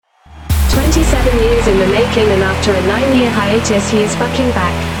7 years in the making, and after a 9-year hiatus he is fucking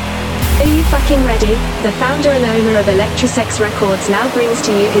back. Are you fucking ready? The founder and owner of Electrosex Records now brings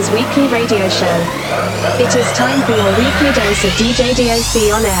to you his weekly radio show. It is time for your weekly dose of DJ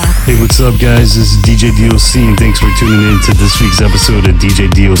DOC on air. Hey, what's up guys? This is DJ DOC and thanks for tuning in to this week's episode of DJ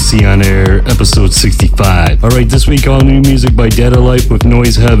DOC on air, episode 65. Alright, this week all new music by Dead Alife with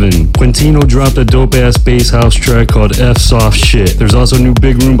Noise Heaven. Quintino dropped a dope ass bass house track called F Soft Shit. There's also new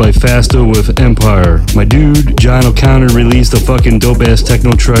Big Room by Fasta with Empire. My dude, John O'Connor released a fucking dope ass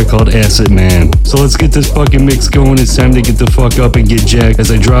techno track called Acid Man. So let's get this fucking mix going. It's time to get the fuck up and get jacked as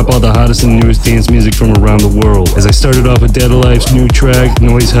I drop all the hottest and newest dance music from around the world. As I started off with Dead Alife's new track,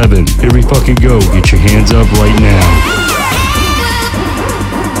 Noise Heaven. Here we fucking go. Get your hands up right now.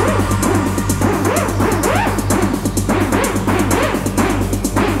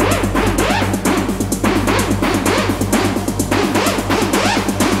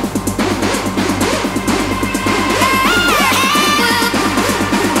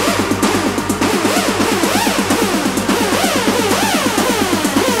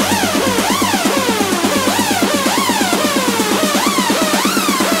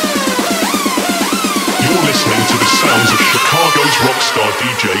 Rockstar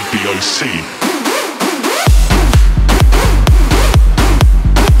DJ DOC.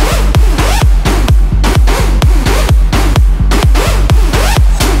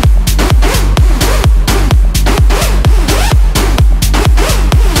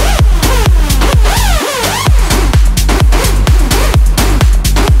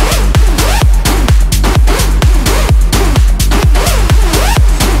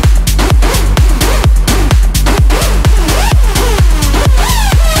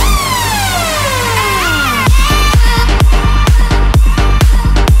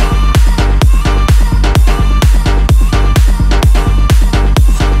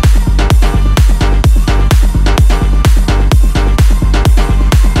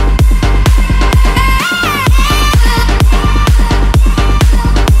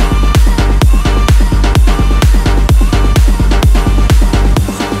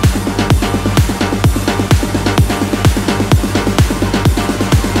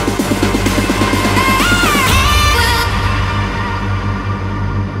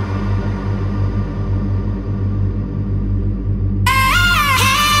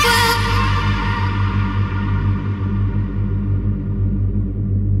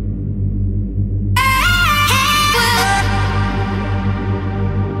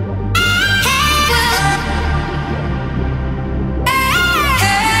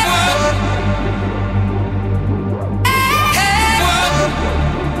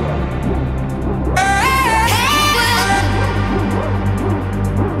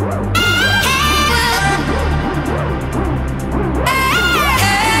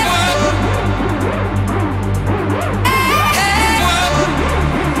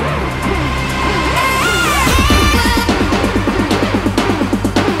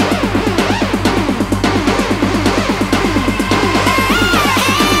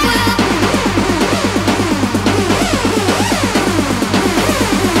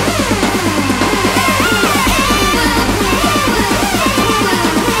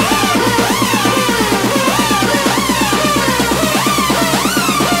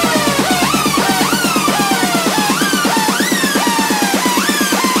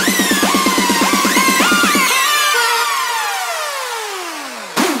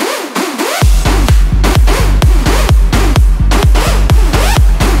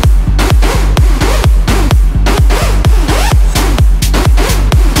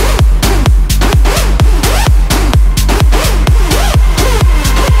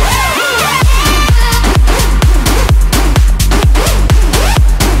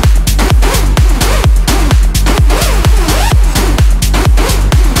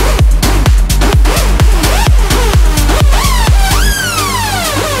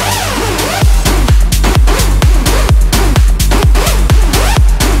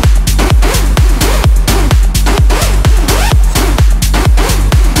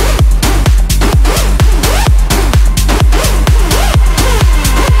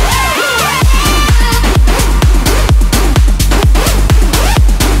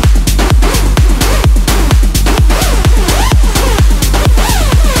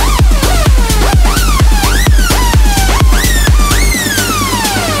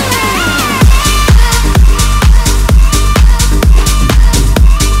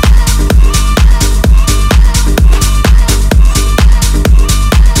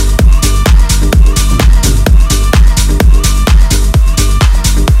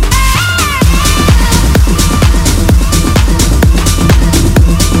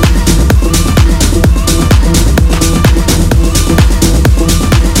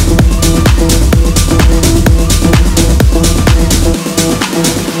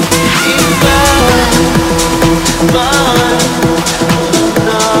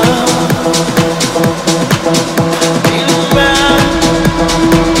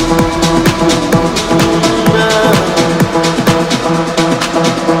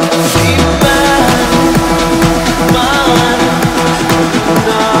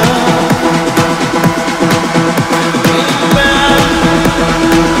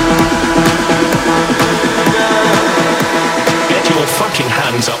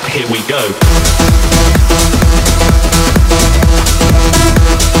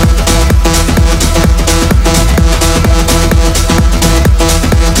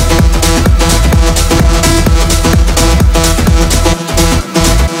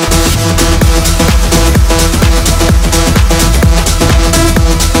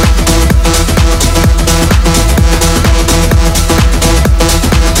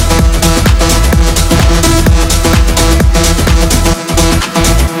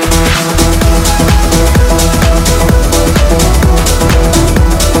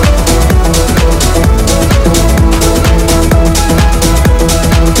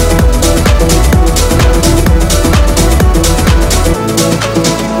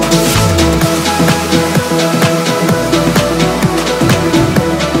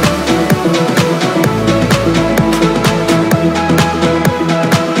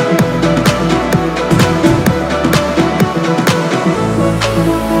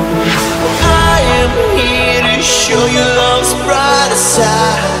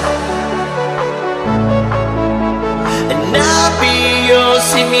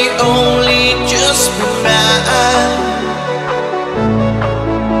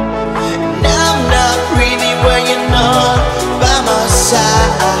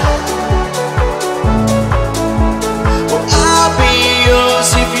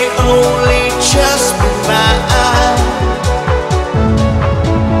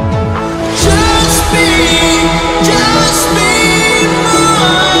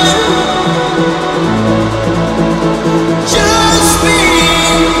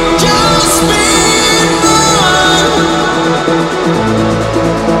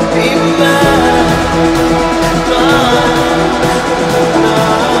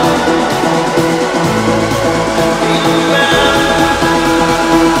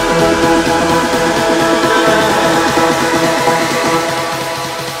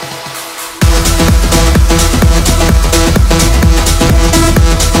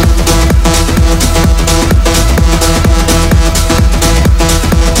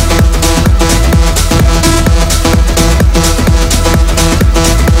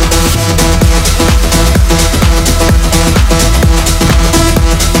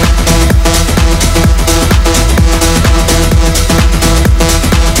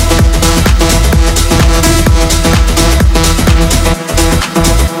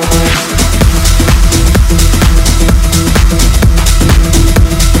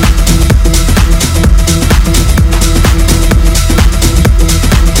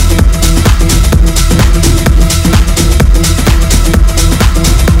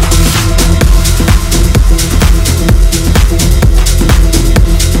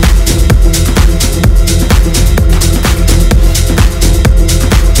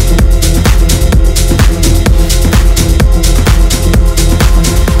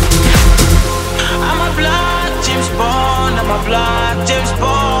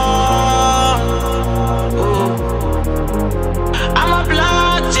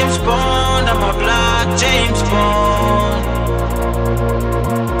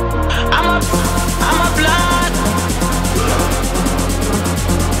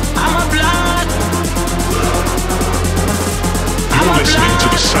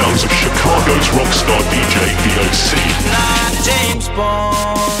 sounds of Chicago's rockstar DJ DOC. Not James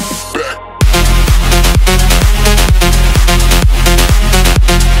Bond.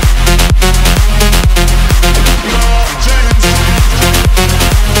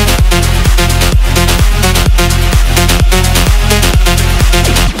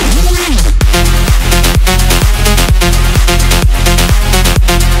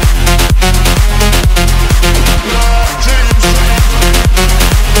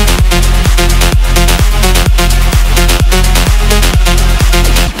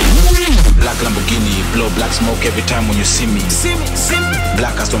 Black smoke every time when you see me.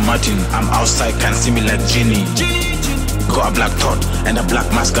 Black Aston Martin, I'm outside, can't see me like Genie. Got a black thought and a black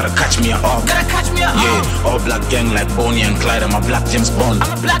mask, gotta catch me up. Yeah, all black gang like Bonnie and Clyde. I'm a black James Bond.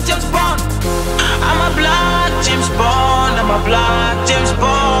 I'm a black James Bond. I'm a black James Bond. I'm a black James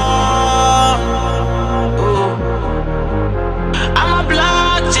Bond. Ooh. I'm a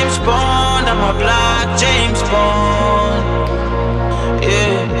black James Bond. I'm a black James Bond.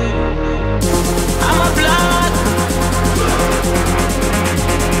 Yeah. I'm a black.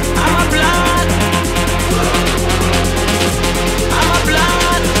 I'm a black. I'm a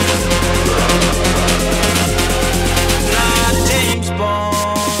black. Black James Bond.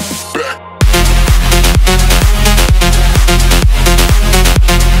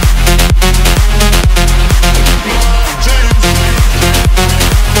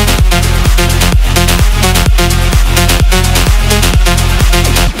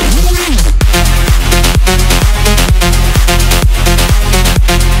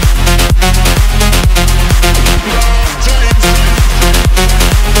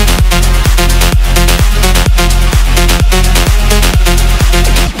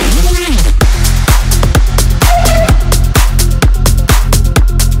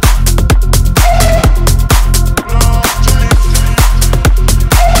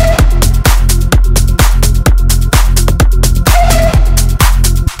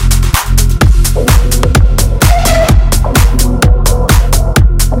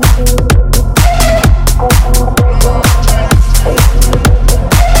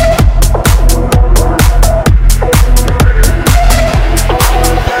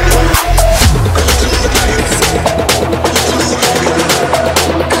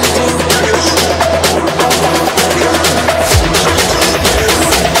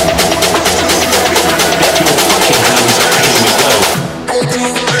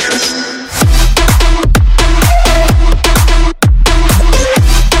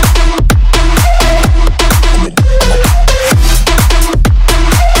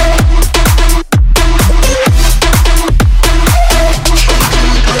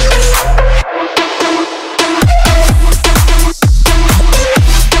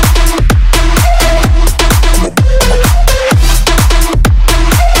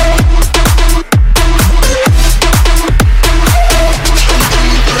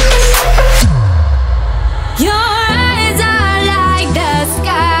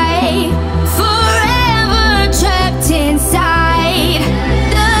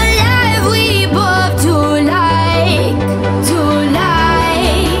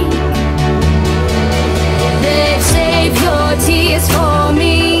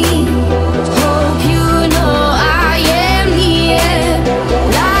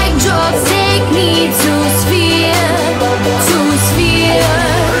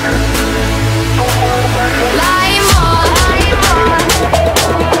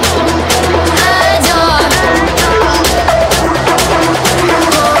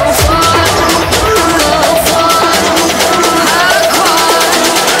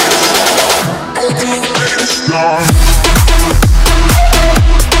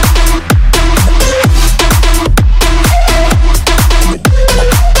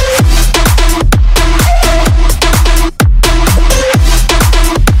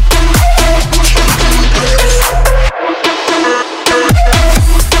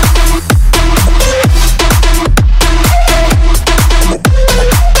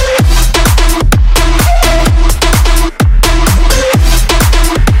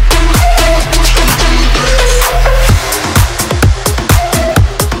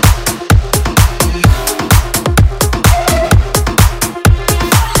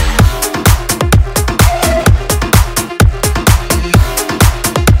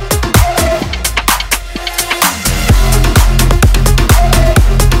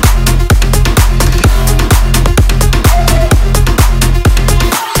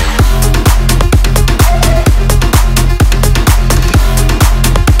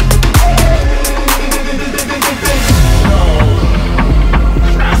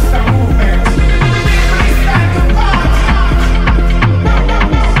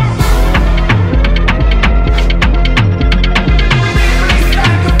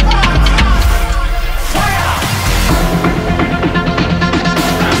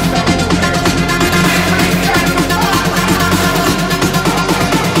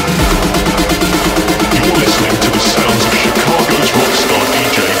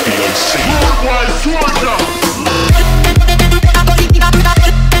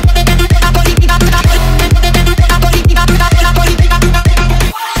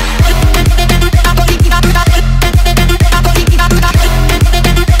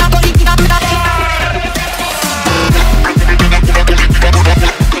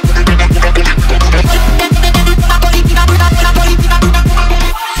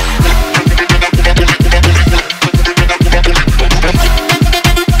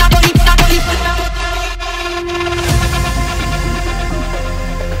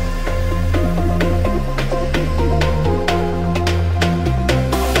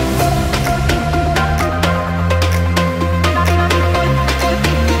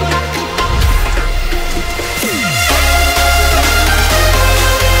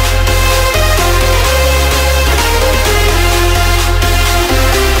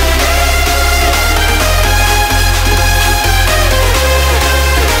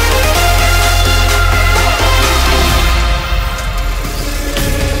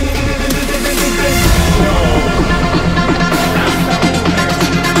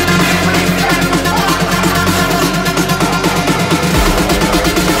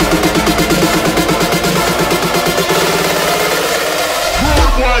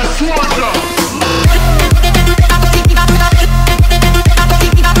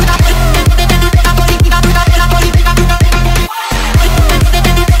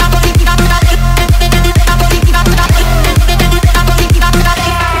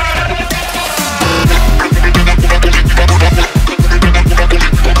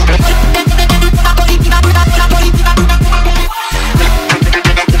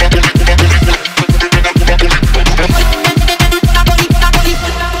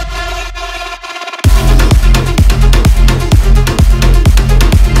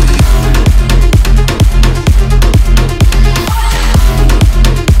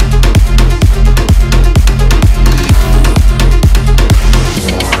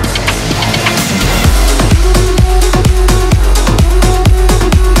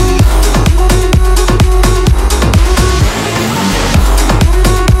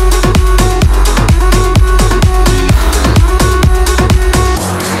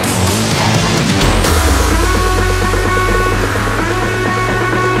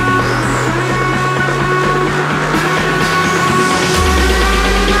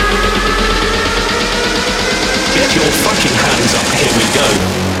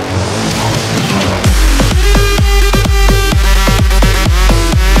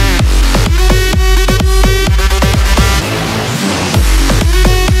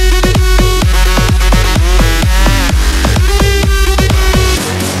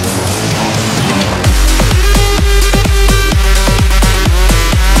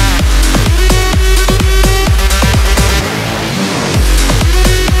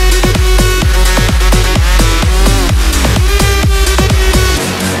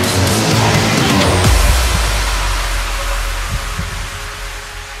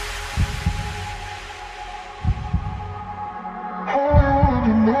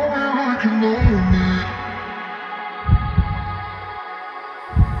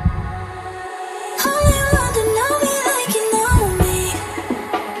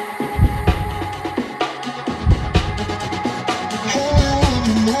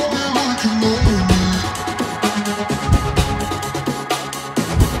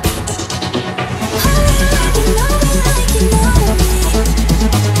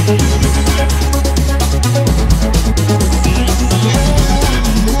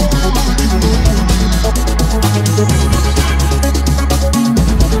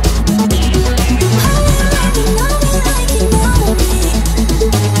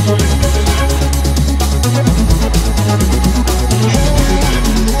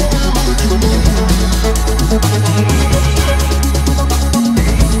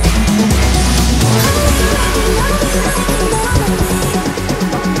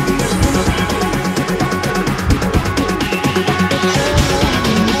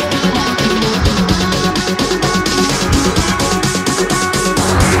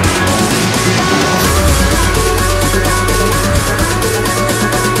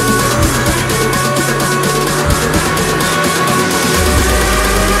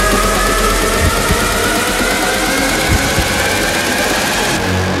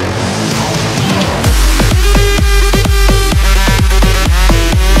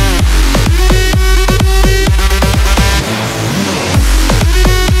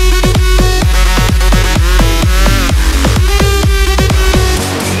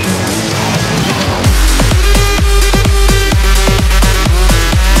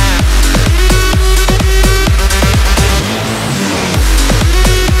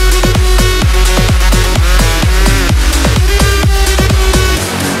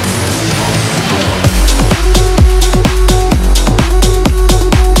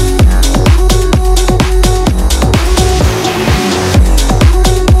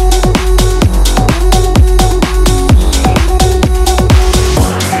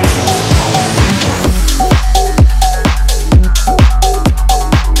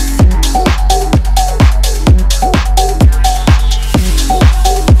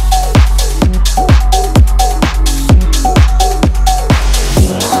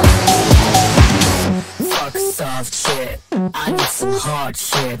 hard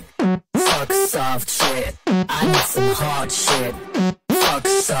shit. Fuck soft shit. I need some hard shit. Fuck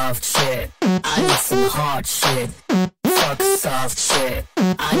soft shit. I need some hard shit. Fuck soft shit.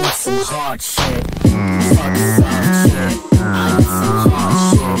 I need some hard shit. Fuck soft shit. I need some hard shit. Fuck soft shit. I need some hard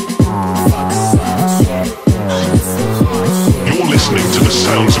shit. You're listening to the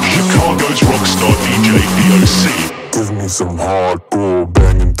sounds of Chicago's rockstar DJ DOC. Give me some hardcore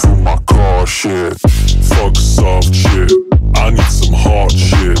banging through my car shit. Fuck soft shit. I need some hard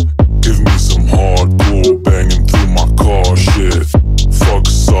shit. Give me some hardcore banging through my car shit. Fuck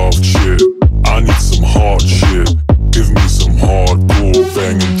soft shit. I need some hard shit. Give me some hardcore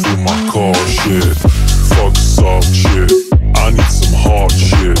banging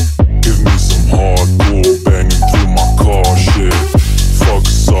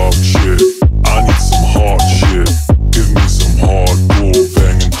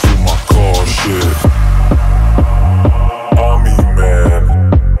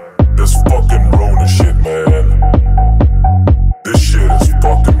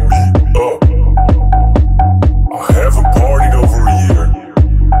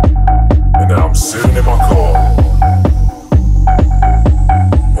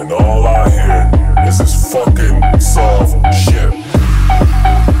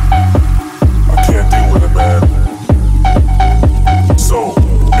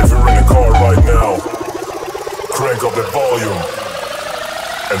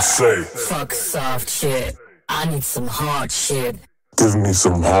say, fuck soft shit. I need some hard shit. give me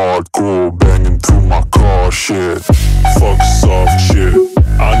some hardcore banging through my car shit. Fuck soft shit.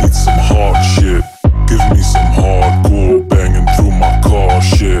 I need some hard shit. Give me some hardcore banging through my car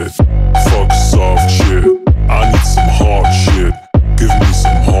shit. Fuck soft shit. I need some hard shit. Give me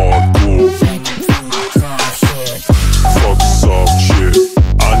some hardcore banging through my car shit. Fuck soft shit.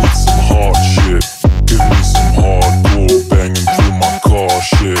 I need some hard shit. Give me some hardcore banging through my car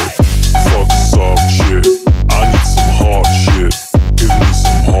shit. Fuck soft shit. I need some hard shit. Give me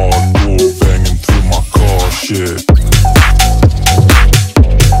some hardcore banging through my car shit.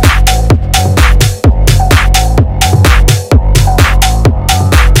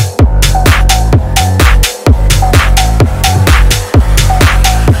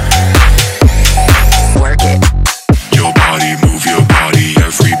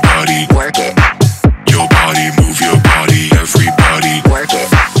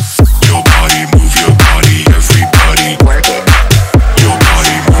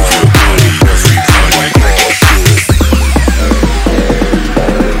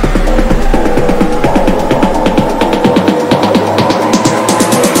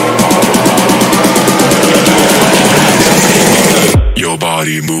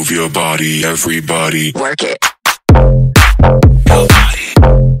 Move your body, everybody. Work it. Your body.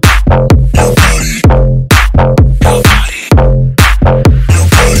 Your body. Your body. Your body. Your body. Your body. Your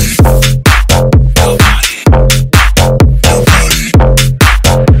body.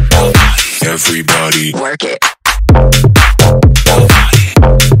 Everybody. Work it. Your body. Your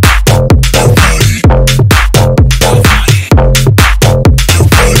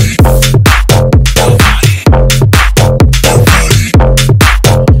body. Your body. Your body. Your body.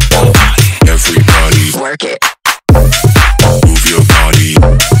 Your body. Everybody, work it. Move your body.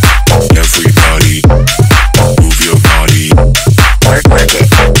 Everybody, move your body. Work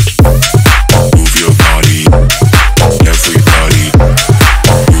it. Move your body. Everybody,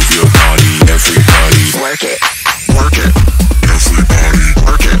 move your body. Everybody, work it. Work it. Everybody,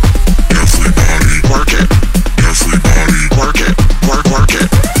 work it. Everybody, work it. Everybody, work it. Work it. Everybody, work it. Everybody, work it.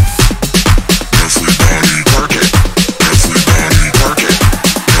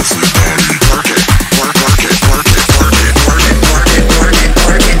 Everybody, work it. Work it. Work it. Work it. Work it. Work it.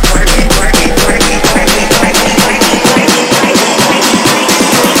 Work it. Work it. Work it. Work it. Work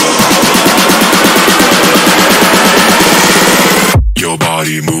it. Your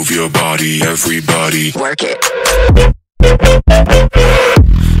body, move your body, everybody. Work it. Your body.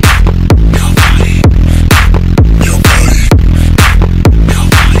 Your body. Your body. Your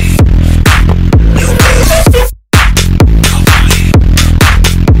body. Your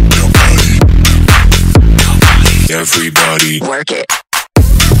body. Your body. Everybody. Work it.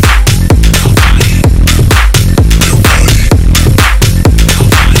 Your body. Your body. Your body. Your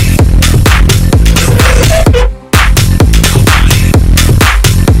body. Your body. Your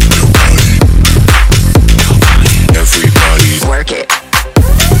body. Your body. Everybody. Work it.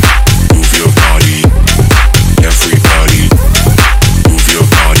 Move your body. Everybody. Move your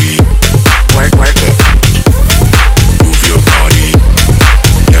body. Work it. Move your body.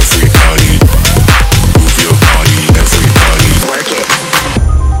 Everybody. Move your body. Everybody. Work it.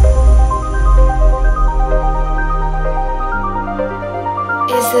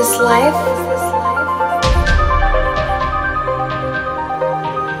 Is this life?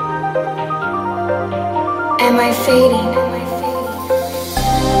 Am I fading?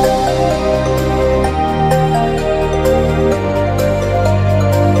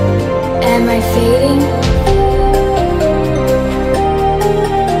 Am I fading?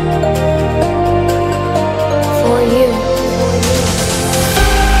 For you.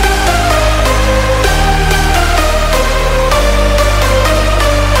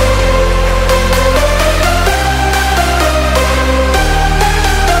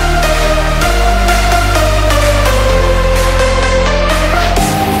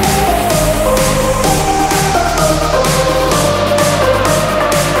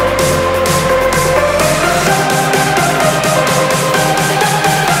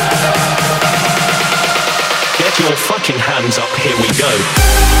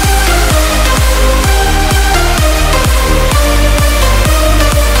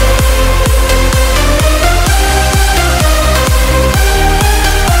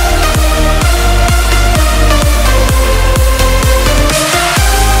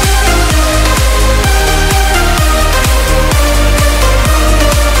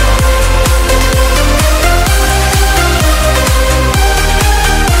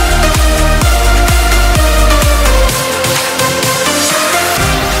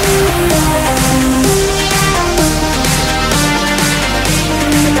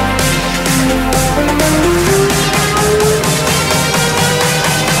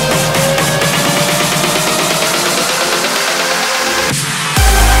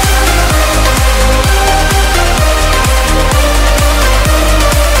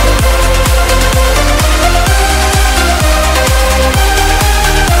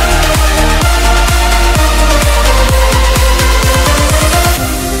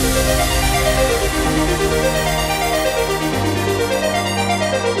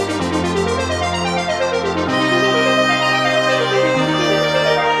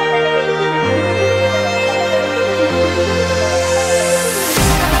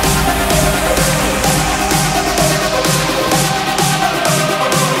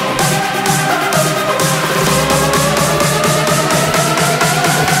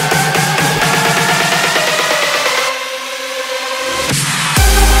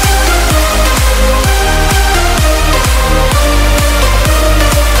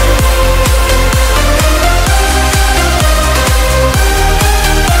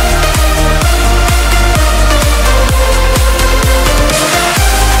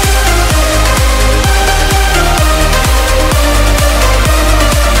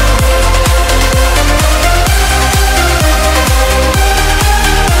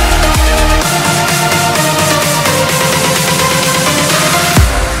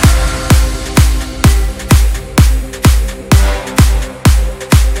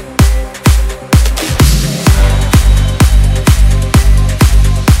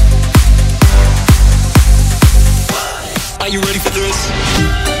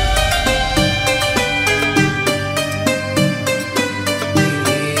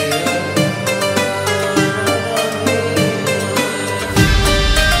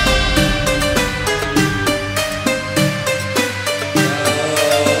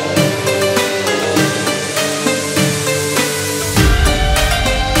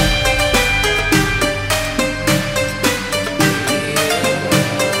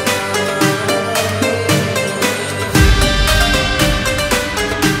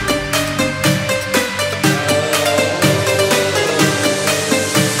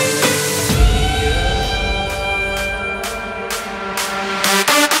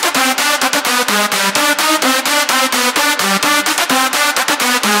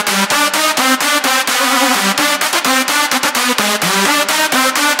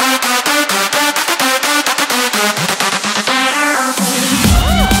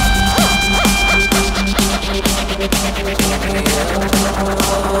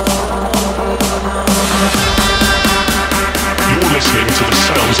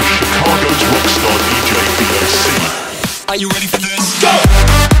 Are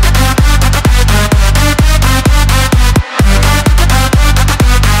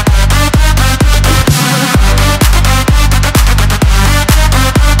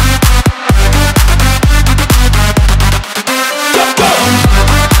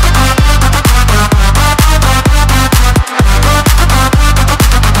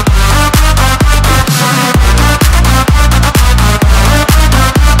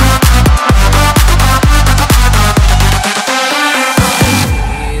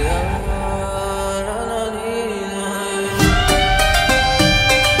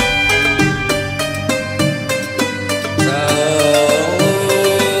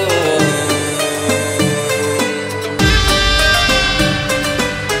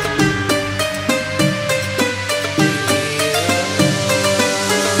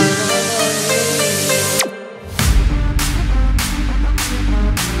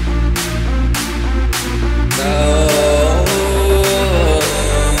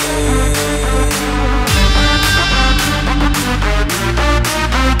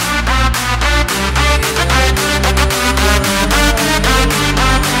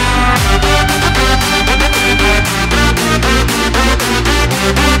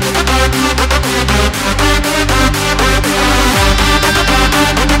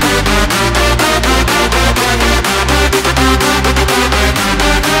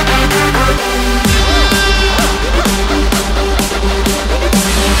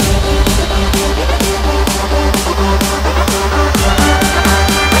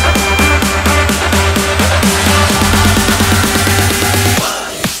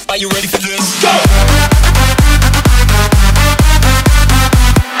you ready for this? Go!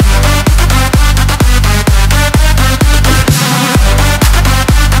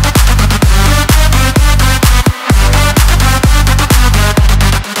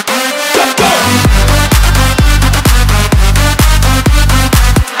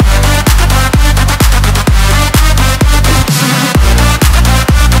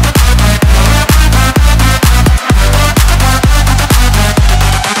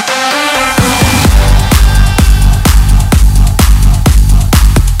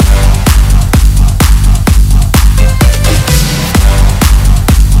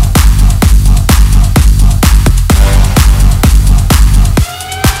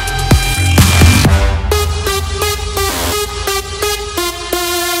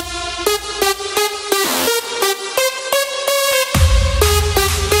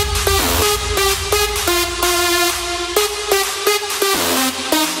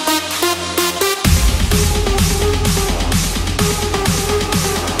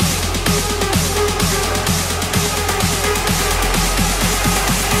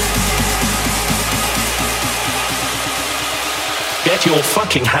 Get your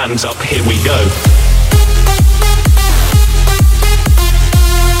fucking hands up, here we go.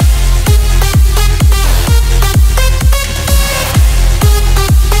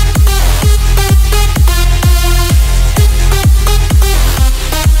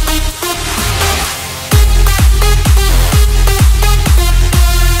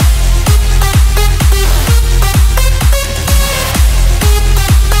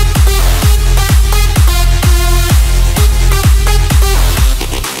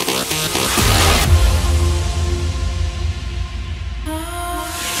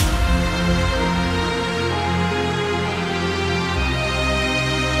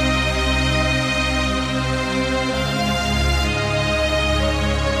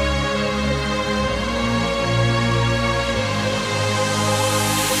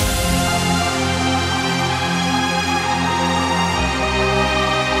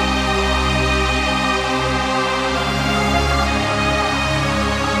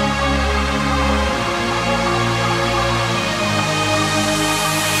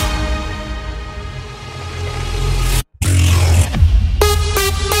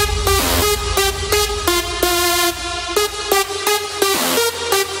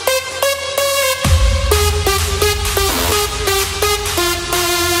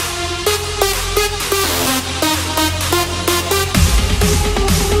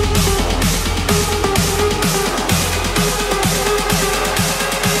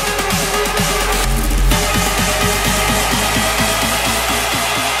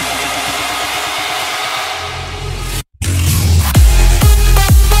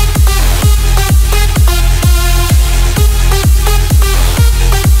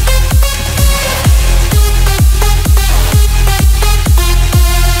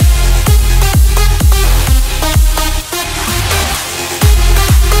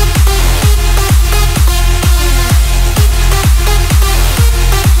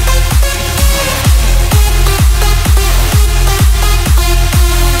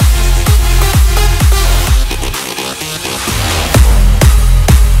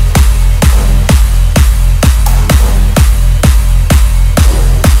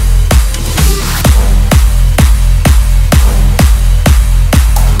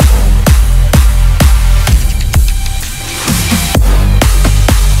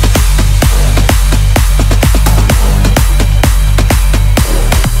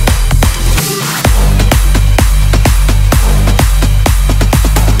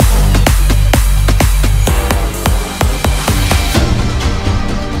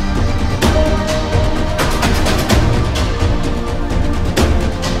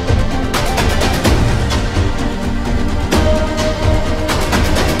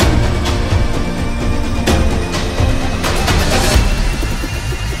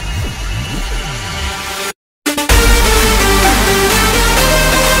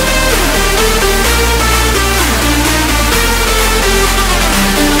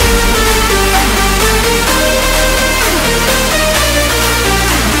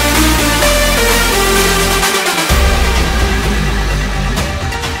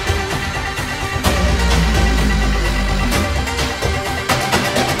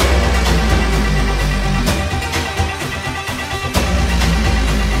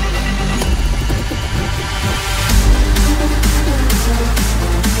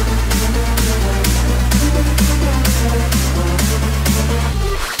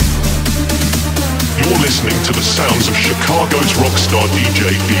 sounds of Chicago's rockstar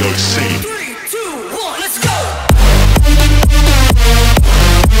DJ DOC. 3, 2, 1, let's go!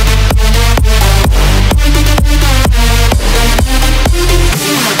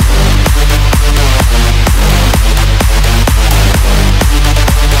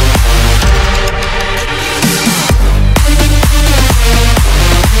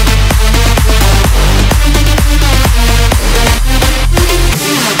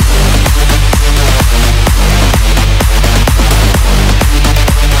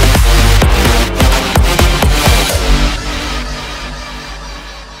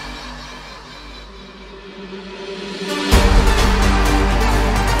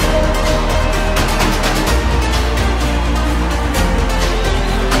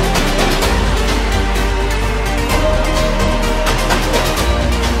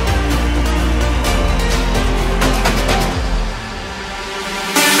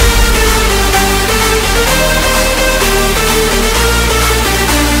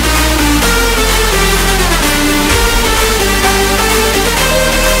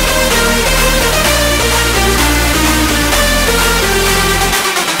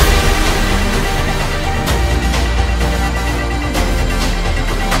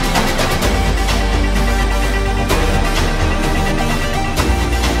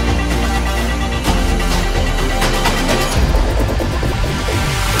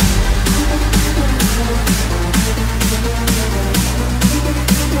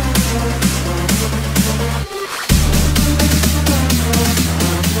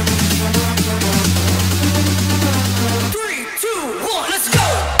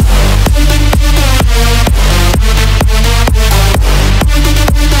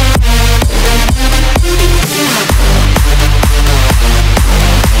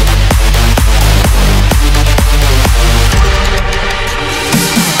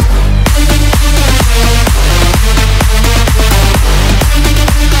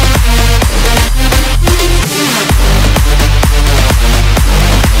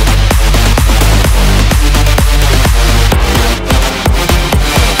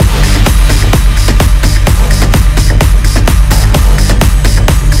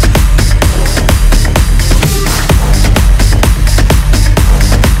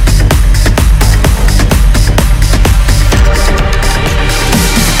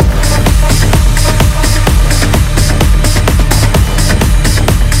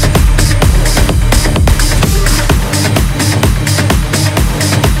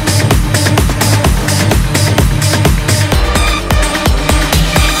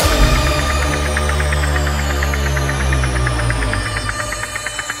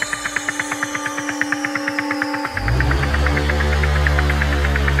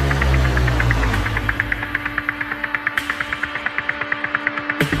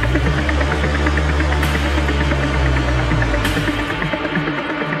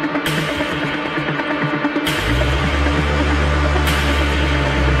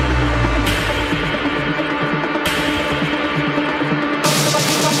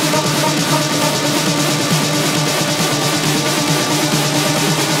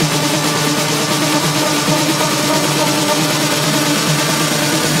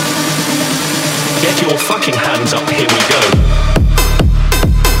 Your fucking hands up, here we go.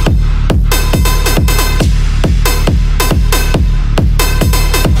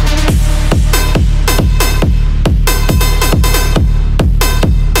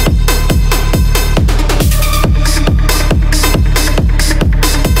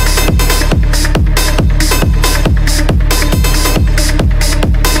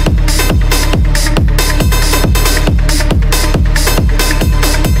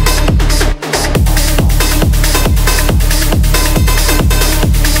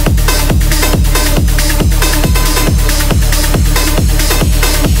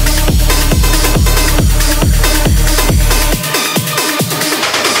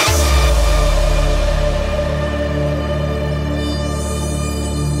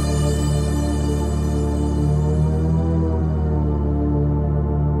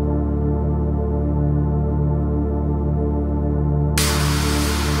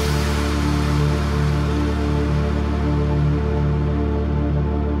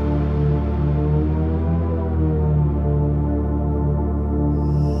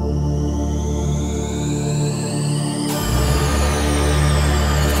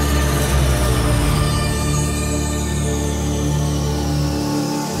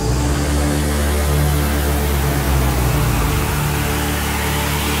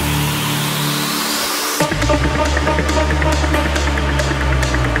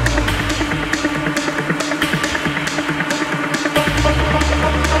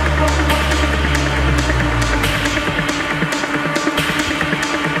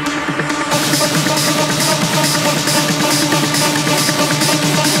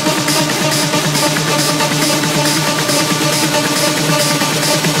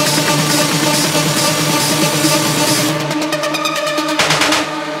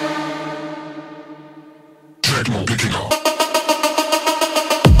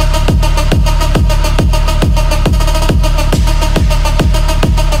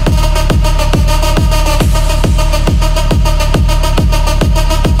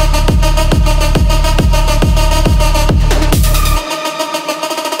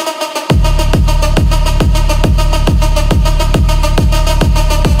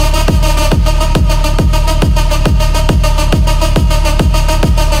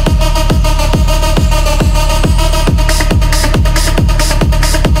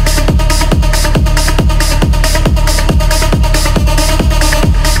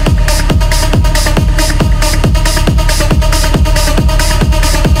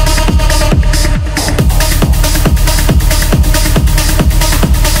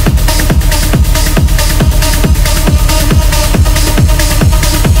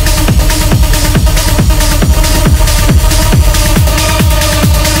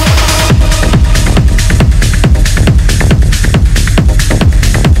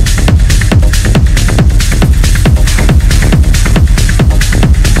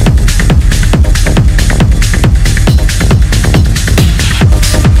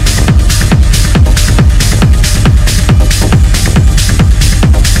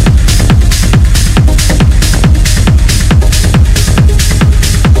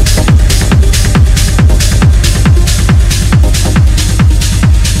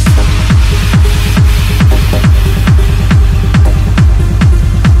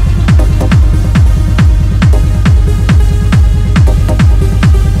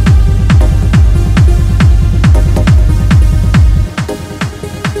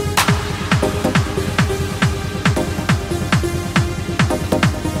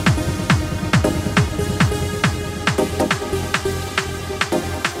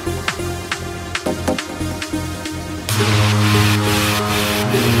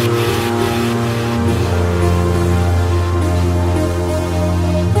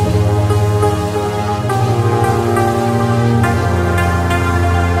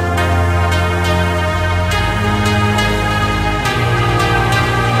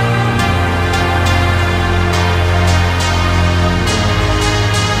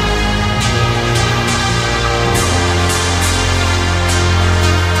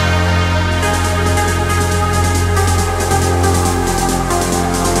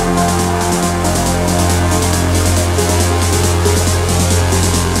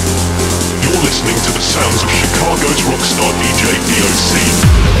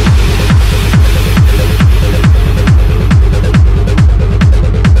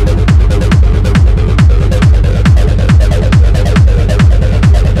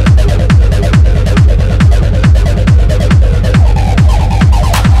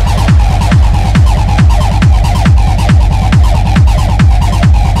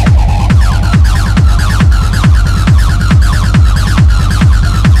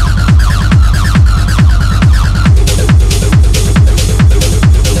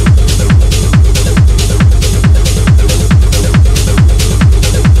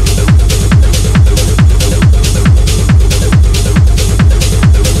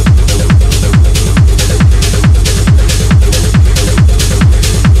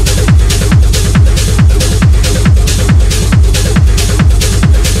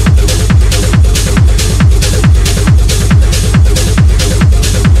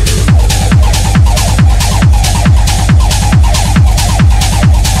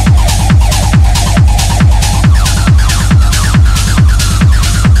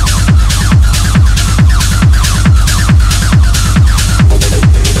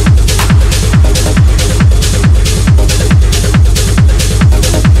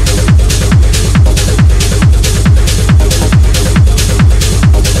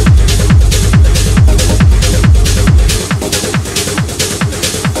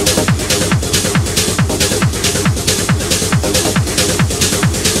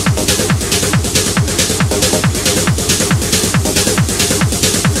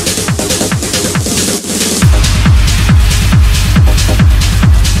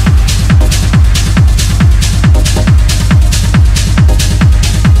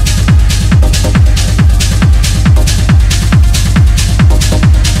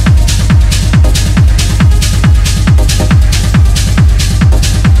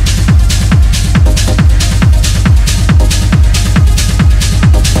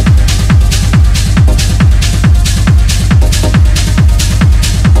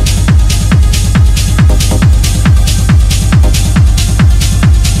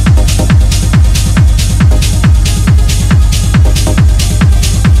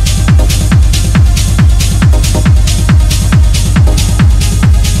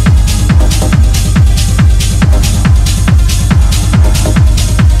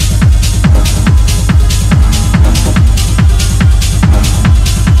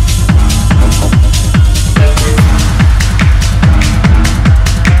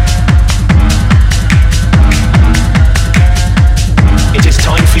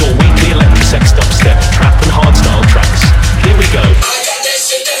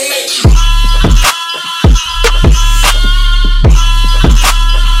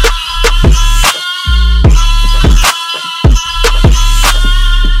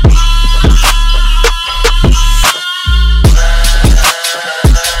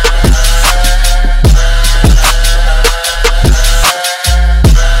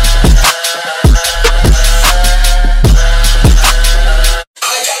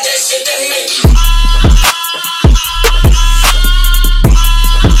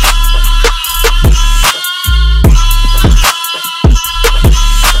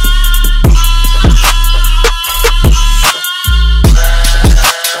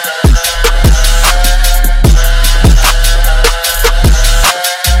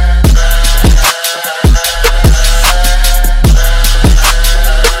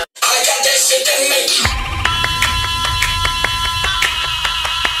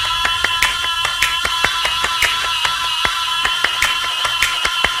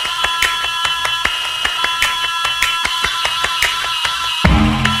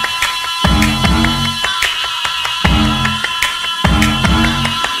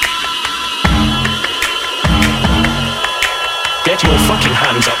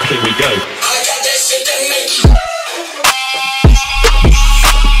 hands up, here we go. I got that shit that make you.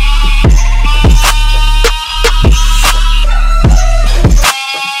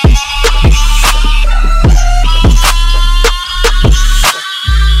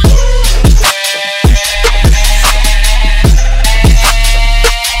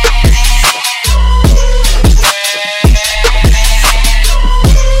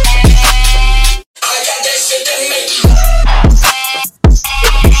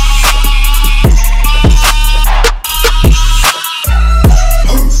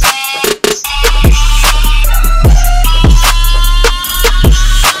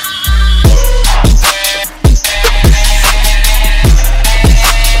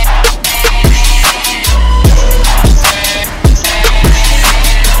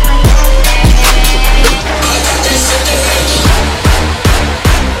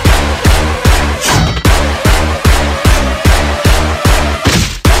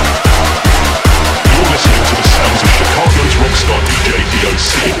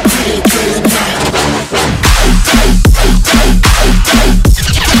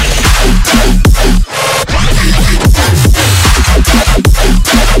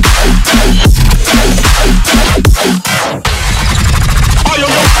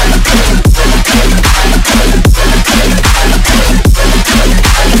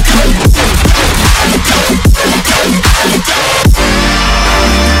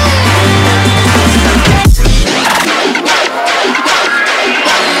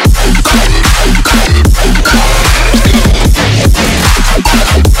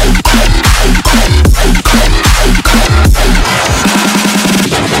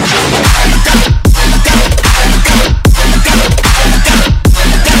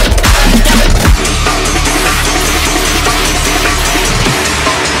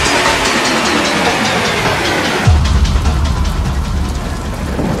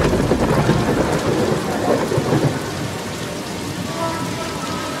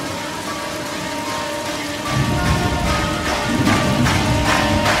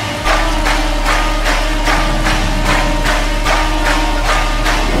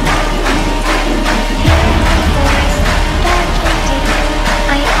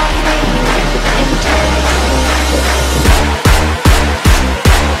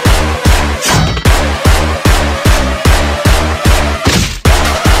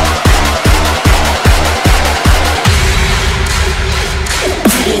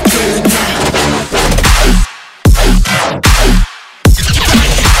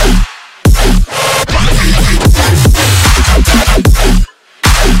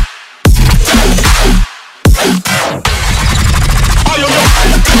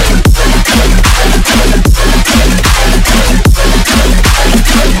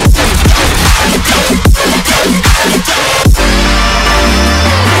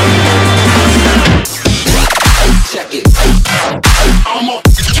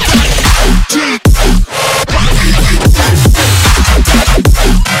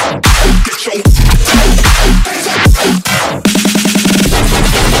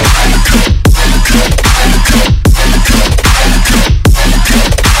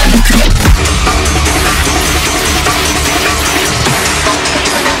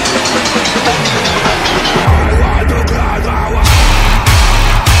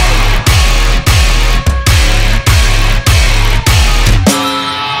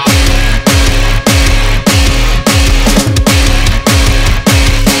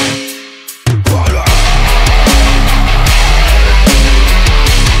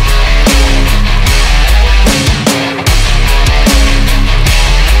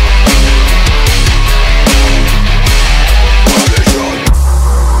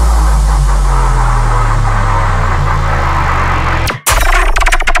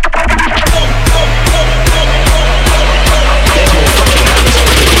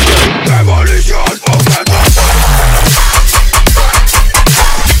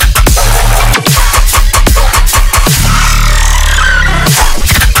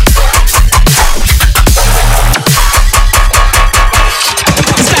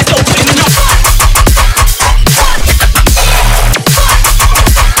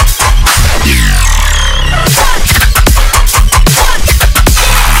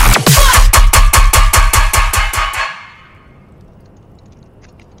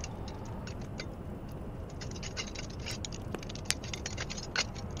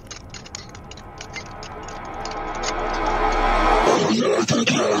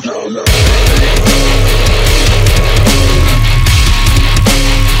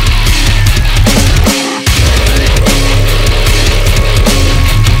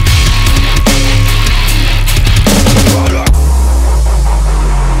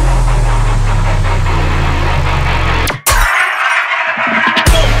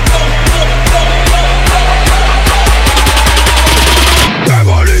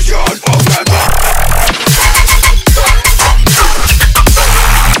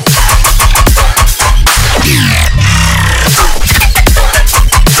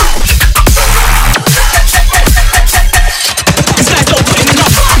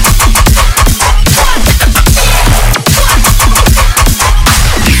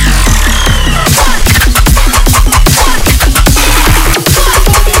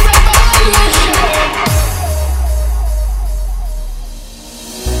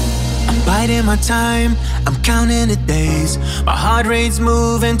 my time, I'm counting the days. My heart rate's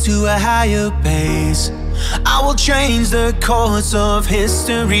moving to a higher pace. I will change the course of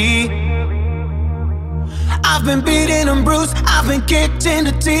history. I've been beaten and bruised, I've been kicked in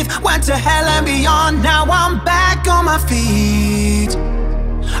the teeth. Went to hell and beyond, now I'm back on my feet.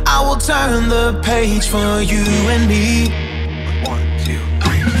 I will turn the page for you and me. 1, 2,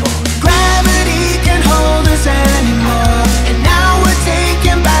 3, 4. Gravity can't hold us anymore, and now we're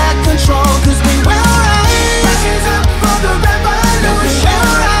taking back control. Cause we will rise up for the revolution.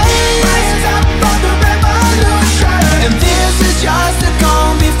 Rise up for the revolution. And this is just the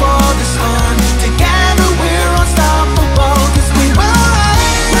calm before the sun. Together we're unstoppable. Cause we will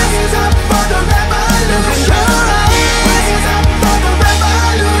rise up for the revolution. Rise up for the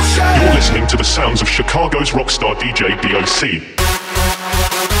revolution. You're listening to the sounds of Chicago's rockstar DJ DOC.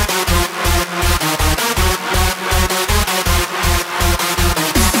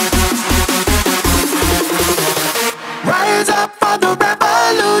 Rise up for the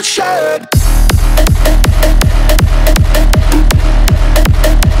revolution.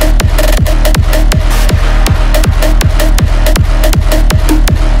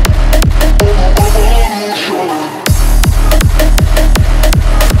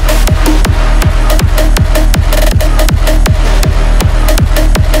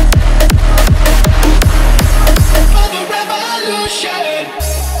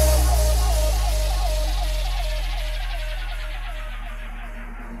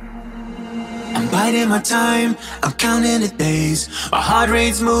 My time, I'm counting the days. My heart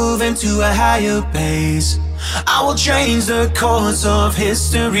rate's moving to a higher pace. I will change the course of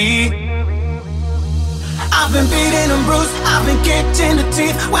history. I've been beaten and bruised, I've been kicked in the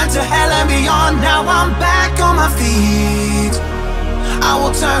teeth. Went to hell and beyond, now I'm back on my feet. I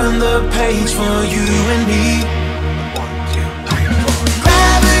will turn the page for you and me. 1, 2, 3, 4.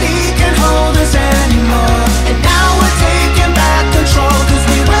 Gravity can't hold us anymore, and now we're taking back control. Cause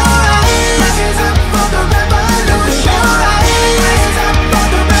we will rise up for the revolution. Rise up for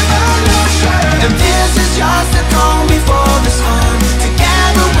the revolution. And this is just the calm before the sun.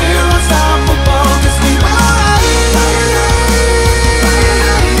 Together we're unstoppable. Cause we will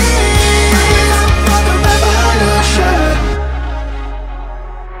rise up for the revolution.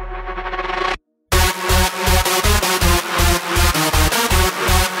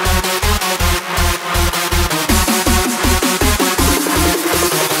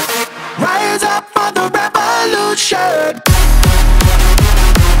 Rise up for the revolution.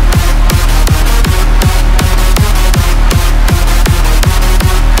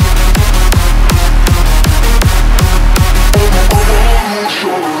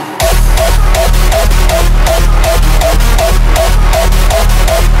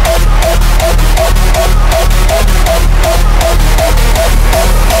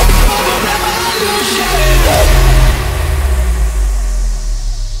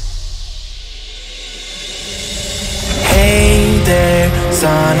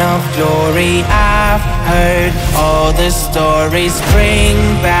 Son of glory, I've heard all the stories. Bring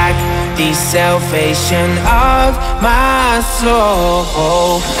back the salvation of my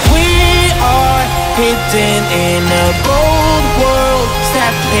soul. We are hidden in a bold world,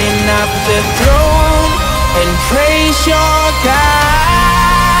 stepping up the throne and praise your God.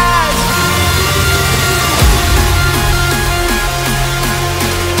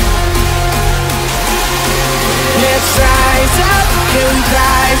 Let's rise up and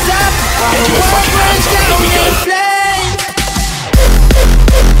rise up. Get your fucking hands up, here we go.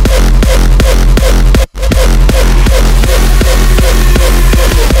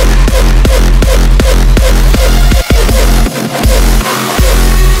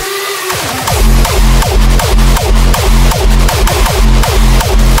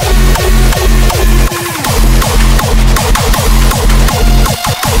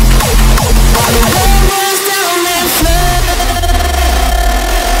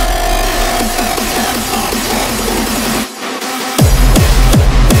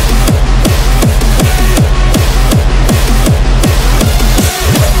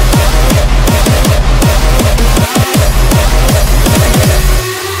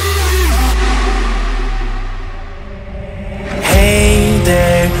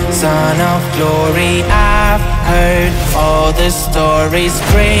 Son of glory, I've heard all the stories.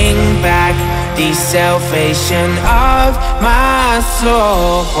 Bring back the salvation of my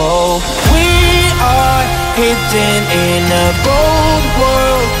soul. We are hidden in a bold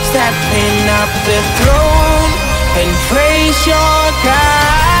world, stepping up the throne and praise your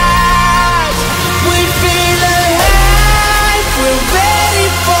God. We feel alive, we're ready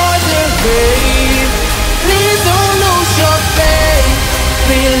for the rave. Please don't lose your faith.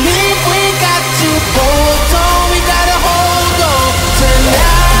 Believe we got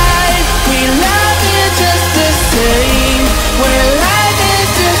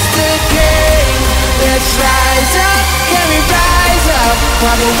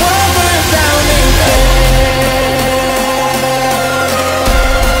while the world burns down in flames.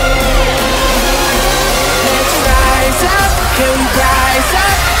 Let's rise up, can we rise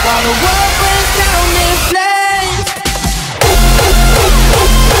up while the world burns down in flames?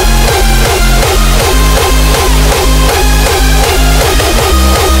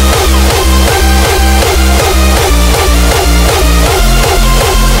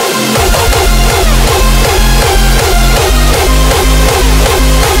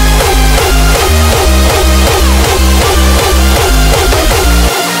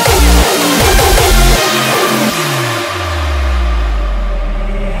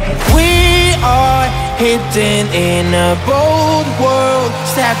 Hidden in a bold world,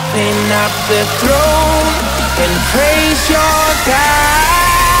 stepping up the throne and praise your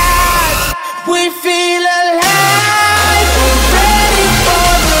God. We feel alive.